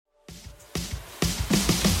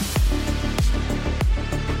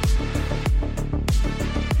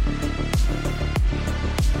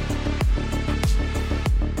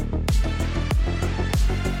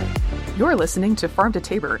You're listening to Farm to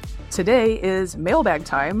Tabor. Today is mailbag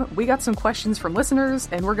time. We got some questions from listeners,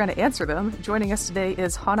 and we're going to answer them. Joining us today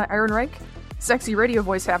is Hanah Ehrenreich, sexy radio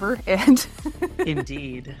voice haver, and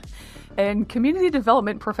Indeed. and community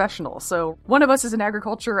development professional. So one of us is in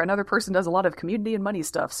agriculture, another person does a lot of community and money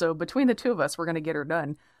stuff. So between the two of us, we're going to get her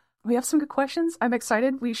done. We have some good questions. I'm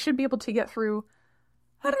excited. We should be able to get through,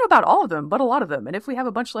 I don't know about all of them, but a lot of them. And if we have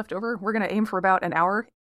a bunch left over, we're going to aim for about an hour.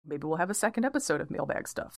 Maybe we'll have a second episode of mailbag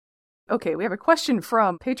stuff. Okay, we have a question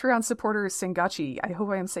from Patreon supporter Sengachi. I hope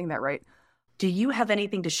I am saying that right. Do you have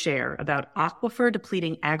anything to share about aquifer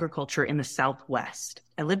depleting agriculture in the Southwest?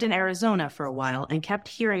 I lived in Arizona for a while and kept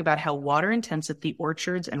hearing about how water intensive the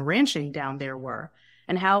orchards and ranching down there were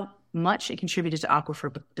and how much it contributed to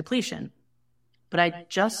aquifer depletion. But I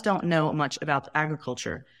just don't know much about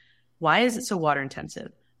agriculture. Why is it so water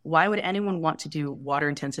intensive? Why would anyone want to do water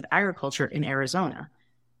intensive agriculture in Arizona?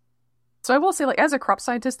 So I will say, as a crop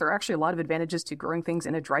scientist, there are actually a lot of advantages to growing things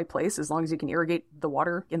in a dry place as long as you can irrigate the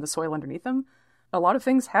water in the soil underneath them. A lot of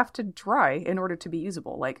things have to dry in order to be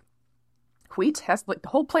usable. Like wheat has, the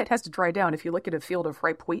whole plant has to dry down. If you look at a field of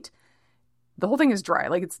ripe wheat, the whole thing is dry.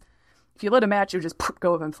 If you lit a match, it would just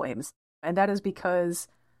go up in flames. And that is because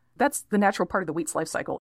that's the natural part of the wheat's life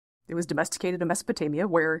cycle. It was domesticated in Mesopotamia,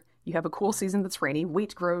 where you have a cool season that's rainy.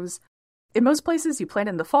 Wheat grows. In most places, you plant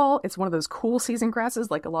it in the fall. It's one of those cool season grasses,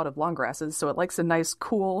 like a lot of long grasses. So it likes a nice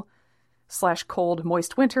cool/cold,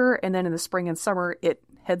 moist winter. And then in the spring and summer, it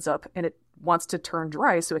heads up and it wants to turn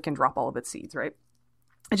dry so it can drop all of its seeds, right?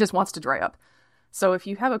 It just wants to dry up. So if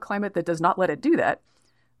you have a climate that does not let it do that,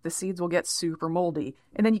 the seeds will get super moldy.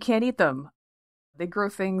 And then you can't eat them. They grow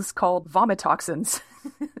things called vomitoxins.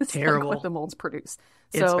 It's terrible. Like what the molds produce.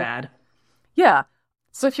 It's bad. Yeah.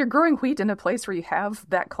 So if you're growing wheat in a place where you have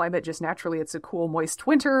that climate just naturally, it's a cool, moist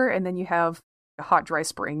winter, and then you have a hot, dry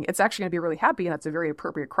spring, it's actually going to be really happy, and that's a very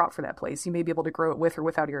appropriate crop for that place. You may be able to grow it with or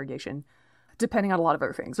without irrigation, depending on a lot of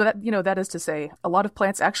other things. So that is to say, a lot of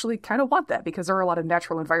plants actually kind of want that because there are a lot of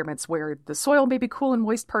natural environments where the soil may be cool and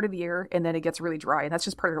moist part of the year, and then it gets really dry, and that's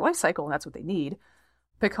just part of their life cycle, and that's what they need.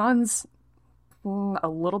 Pecans, a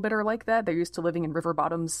little bit are like that. They're used to living in river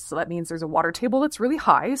bottoms, so that means there's a water table that's really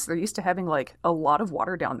high, so they're used to having a lot of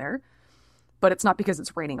water down there, but it's not because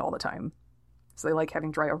it's raining all the time. So they like having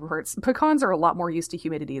dry overparts. Pecans are a lot more used to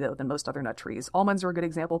humidity, though, than most other nut trees. Almonds are a good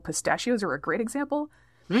example. Pistachios are a great example.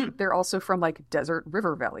 They're also from desert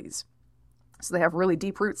river valleys. So they have really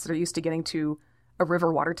deep roots that are used to getting to a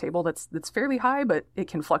river water table that's fairly high, but it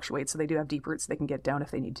can fluctuate, so they do have deep roots they can get down if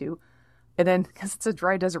they need to. And then, because it's a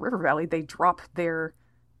dry desert river valley, they drop their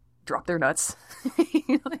nuts.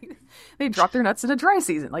 They drop their nuts in a dry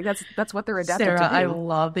season. That's what they're adapted Sarah, to do. I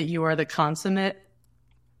love that you are the consummate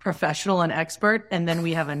professional and expert, and then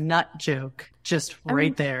we have a nut joke just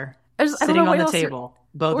right there, sitting on the table.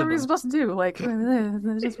 Both what of are we them. supposed to do?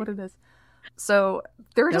 It's just what it is. So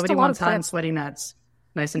there are just Nobody a lot wants of hot and plants. sweaty nuts,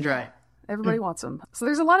 nice and dry. Everybody wants them. So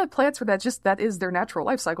there's a lot of plants where that is their natural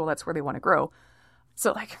life cycle. That's where they want to grow.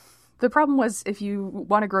 So the problem was if you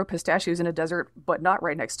want to grow pistachios in a desert, but not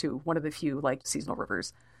right next to one of the few seasonal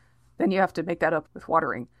rivers, then you have to make that up with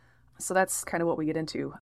watering. So that's kind of what we get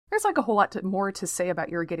into. There's a whole lot more to say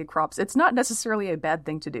about irrigated crops. It's not necessarily a bad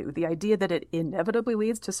thing to do. The idea that it inevitably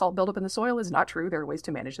leads to salt buildup in the soil is not true. There are ways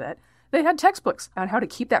to manage that. They had textbooks on how to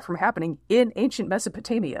keep that from happening in ancient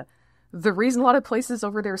Mesopotamia. The reason a lot of places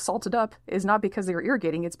over there salted up is not because they were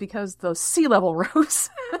irrigating, it's because the sea level rose.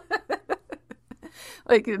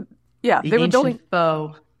 Yeah, they were building.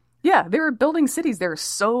 Yeah, they were building cities there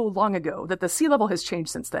so long ago that the sea level has changed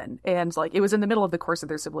since then, and it was in the middle of the course of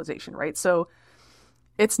their civilization, right? So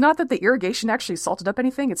it's not that the irrigation actually salted up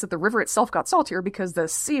anything; it's that the river itself got saltier because the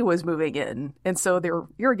sea was moving in, and so they were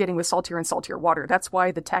irrigating with saltier and saltier water. That's why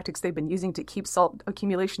the tactics they've been using to keep salt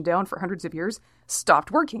accumulation down for hundreds of years stopped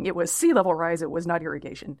working. It was sea level rise; it was not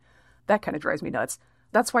irrigation. That kind of drives me nuts.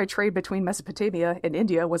 That's why trade between Mesopotamia and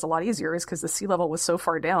India was a lot easier, is because the sea level was so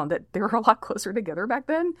far down that they were a lot closer together back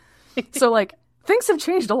then. So, things have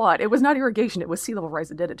changed a lot. It was not irrigation, it was sea level rise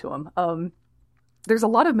that did it to them. There's a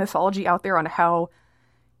lot of mythology out there on how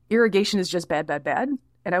irrigation is just bad, bad, bad.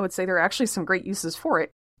 And I would say there are actually some great uses for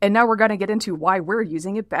it. And now we're going to get into why we're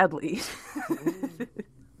using it badly.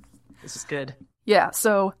 This is good. Yeah,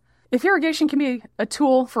 so if irrigation can be a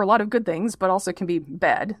tool for a lot of good things, but also can be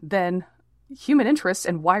bad, then human interest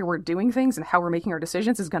and why we're doing things and how we're making our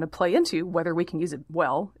decisions is going to play into whether we can use it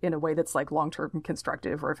well in a way that's long-term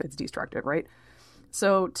constructive or if it's destructive, right?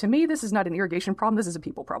 So to me, this is not an irrigation problem. This is a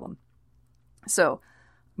people problem. So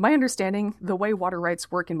my understanding, the way water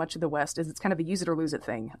rights work in much of the West is it's kind of a use it or lose it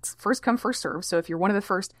thing. It's first come, first serve. So if you're one of the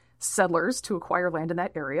first settlers to acquire land in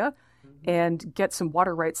that area, and get some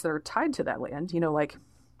water rights that are tied to that land. Like,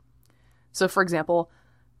 so for example,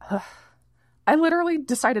 I literally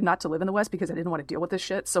decided not to live in the West because I didn't want to deal with this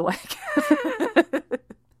shit. So like,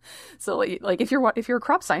 if you're a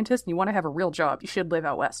crop scientist and you want to have a real job, you should live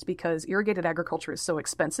out West because irrigated agriculture is so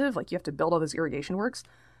expensive. Like you have to build all those irrigation works.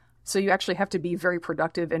 So you actually have to be very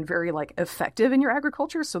productive and very like effective in your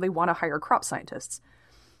agriculture. So they want to hire crop scientists.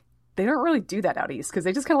 They don't really do that out East because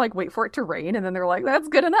they just kind of like wait for it to rain and then they're like, that's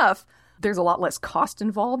good enough. There's a lot less cost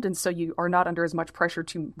involved. And so you are not under as much pressure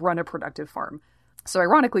to run a productive farm. So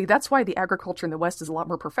ironically, that's why the agriculture in the West is a lot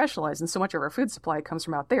more professionalized and so much of our food supply comes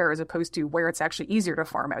from out there as opposed to where it's actually easier to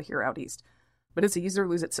farm out here out East. But it's a use it or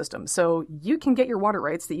lose it system. So you can get your water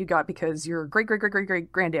rights that you got because your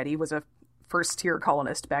great-great-great-great-great-granddaddy was a first-tier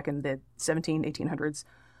colonist back in the 1800s.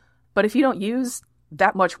 But if you don't use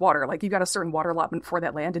that much water, like you've got a certain water allotment for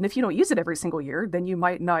that land, and if you don't use it every single year, then you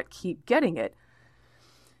might not keep getting it.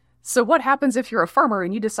 So what happens if you're a farmer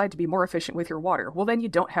and you decide to be more efficient with your water? Well, then you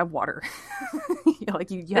don't have water. You have a lot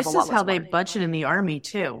less water. This is how they budget in the Army,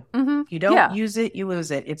 too. Mm-hmm. If you don't use it, you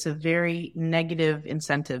lose it. It's a very negative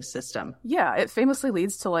incentive system. Yeah, it famously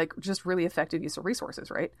leads to like just really effective use of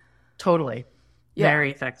resources, right? Totally. Yeah.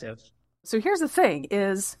 Very effective. So here's the thing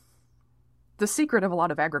is the secret of a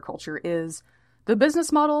lot of agriculture is the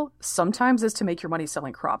business model sometimes is to make your money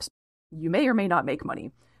selling crops. You may or may not make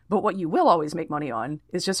money. But what you will always make money on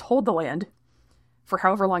is just hold the land for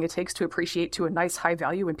however long it takes to appreciate to a nice high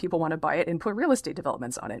value when people want to buy it and put real estate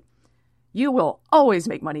developments on it. You will always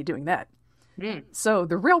make money doing that. Mm. So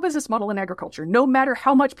the real business model in agriculture, no matter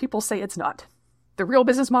how much people say it's not, the real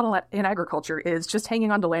business model in agriculture is just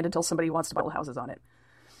hanging on to land until somebody wants to build houses on it.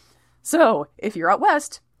 So if you're out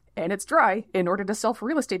West and it's dry, in order to sell for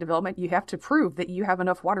real estate development, you have to prove that you have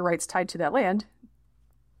enough water rights tied to that land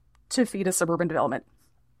to feed a suburban development.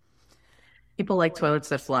 People like toilets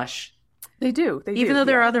that flush. They do. Even though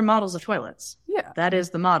there are other models of toilets. Yeah. That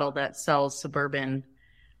is the model that sells suburban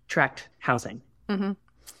tract housing. Mm-hmm.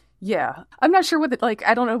 Yeah. I'm not sure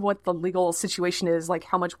I don't know what the legal situation is, like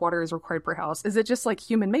how much water is required per house. Is it just like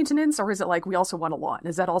human maintenance or is it like we also want a lawn?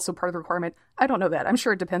 Is that also part of the requirement? I don't know that. I'm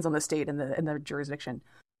sure it depends on the state and the jurisdiction.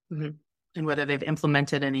 Mm-hmm. And whether they've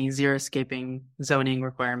implemented any xeriscaping zoning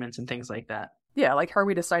requirements and things like that. Yeah. Like how are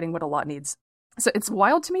we deciding what a lot needs? So it's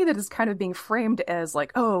wild to me that it's kind of being framed as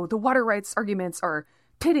like, oh, the water rights arguments are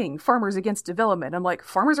pitting farmers against development. I'm like,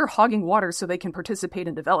 farmers are hogging water so they can participate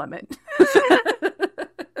in development.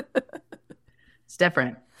 It's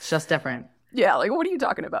different. It's just different. Yeah, like what are you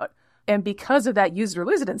talking about? And because of that use it or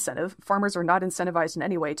lose it incentive, farmers are not incentivized in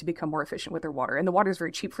any way to become more efficient with their water. And the water is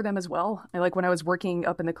very cheap for them as well. And like when I was working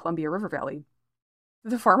up in the Columbia River Valley,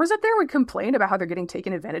 the farmers up there would complain about how they're getting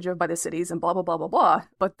taken advantage of by the cities and blah, blah, blah, blah, blah.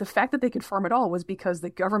 But the fact that they could farm at all was because the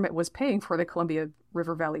government was paying for the Columbia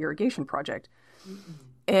River Valley irrigation project. Mm-hmm.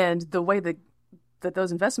 And the way that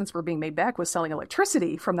those investments were being made back was selling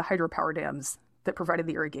electricity from the hydropower dams that provided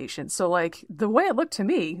the irrigation. So like the way it looked to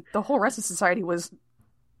me, the whole rest of society was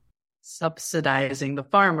subsidizing the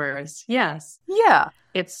farmers. Yes. Yeah.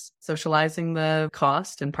 It's socializing the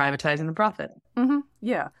cost and privatizing the profit. Mm-hmm.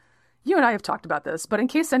 Yeah. You and I have talked about this, but in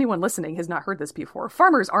case anyone listening has not heard this before,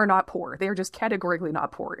 farmers are not poor. They are just categorically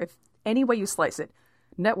not poor. If any way you slice it,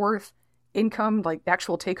 net worth, income, like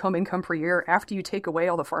actual take-home income per year, after you take away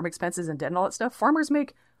all the farm expenses and debt and all that stuff, farmers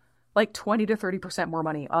make like 20 to 30% more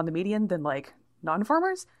money on the median than like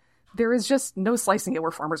non-farmers. There is just no slicing it where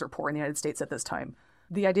farmers are poor in the United States at this time.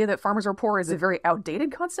 The idea that farmers are poor is a very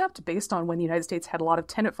outdated concept based on when the United States had a lot of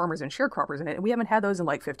tenant farmers and sharecroppers in it, and we haven't had those in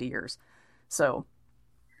like 50 years. So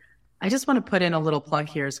I just want to put in a little plug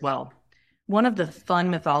here as well. One of the fun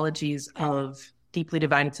mythologies of deeply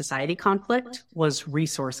divided society conflict was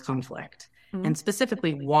resource conflict, and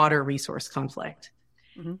specifically water resource conflict.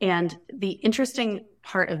 Mm-hmm. And the interesting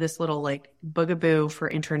part of this little like bugaboo for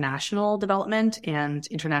international development and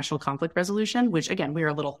international conflict resolution, which again, we are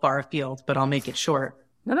a little far afield, but I'll make it short.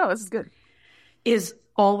 No, this is good. Is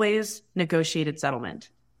always negotiated settlement.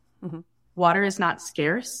 Mm-hmm. Water is not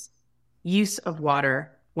scarce. Use of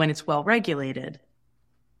water, when it's well regulated,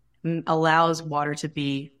 allows water to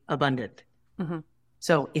be abundant. Mm-hmm.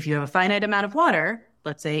 So if you have a finite amount of water,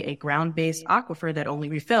 let's say a ground-based aquifer that only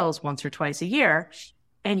refills once or twice a year,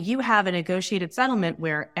 and you have a negotiated settlement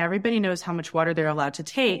where everybody knows how much water they're allowed to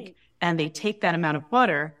take, and they take that amount of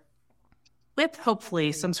water with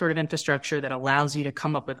hopefully some sort of infrastructure that allows you to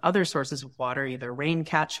come up with other sources of water, either rain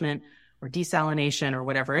catchment or desalination or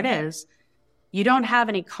whatever it is, you don't have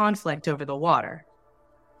any conflict over the water.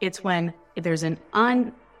 It's when there's an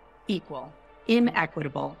unequal,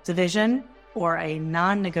 inequitable division or a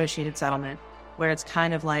non-negotiated settlement where it's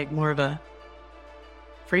kind of like more of a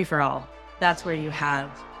free for all. That's where you have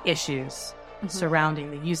issues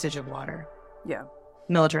surrounding the usage of water, Yeah.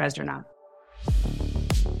 militarized or not.